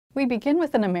We begin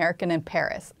with An American in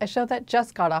Paris, a show that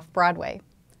just got off Broadway.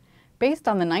 Based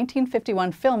on the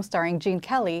 1951 film starring Gene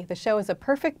Kelly, the show is a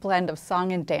perfect blend of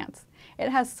song and dance. It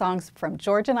has songs from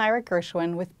George and Ira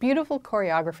Gershwin with beautiful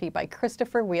choreography by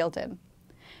Christopher Wheeldon.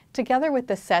 Together with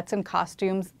the sets and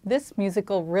costumes, this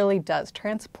musical really does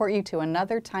transport you to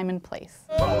another time and place.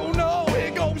 Oh no,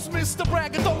 here goes Mr.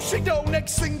 Braggadocio.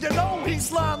 Next thing you know,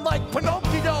 he's lying like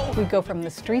Pinocchio. We go from the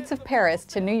streets of Paris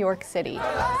to New York City.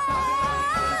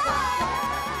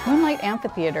 Moonlight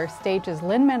Amphitheater stages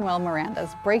Lin-Manuel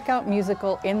Miranda's breakout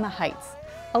musical In the Heights,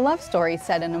 a love story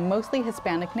set in a mostly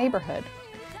Hispanic neighborhood.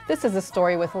 This is a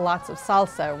story with lots of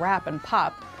salsa, rap, and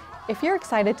pop. If you're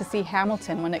excited to see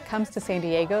Hamilton when it comes to San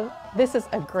Diego, this is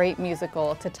a great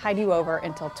musical to tide you over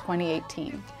until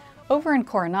 2018. Over in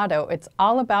Coronado, it's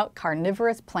all about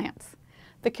carnivorous plants.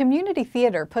 The community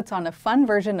theater puts on a fun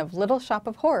version of Little Shop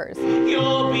of Horrors.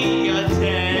 You'll be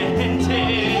attended.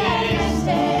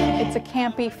 It's a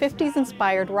campy,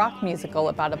 50s-inspired rock musical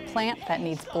about a plant that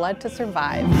needs blood to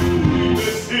survive.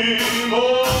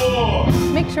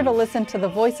 Make sure to listen to the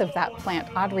voice of that plant,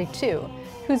 Audrey II,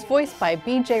 who's voiced by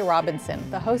B.J. Robinson,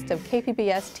 the host of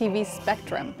KPBS TV's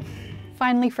Spectrum.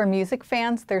 Finally, for music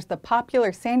fans, there's the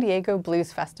popular San Diego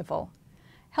Blues Festival.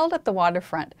 Held at the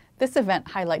waterfront, this event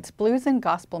highlights blues and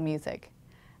gospel music.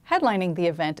 Headlining the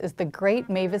event is the great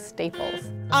Mavis Staples.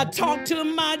 I talk to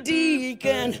my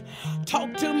deacon,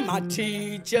 talk to my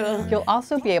teacher. You'll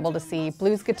also be able to see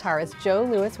blues guitarist Joe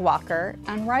Louis Walker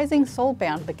and rising soul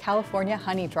band the California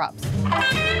Honey Drops.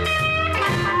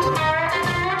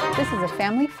 This is a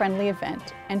family-friendly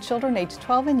event, and children aged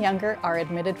 12 and younger are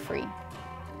admitted free.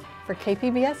 For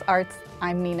KPBS Arts,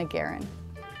 I'm Nina Guerin.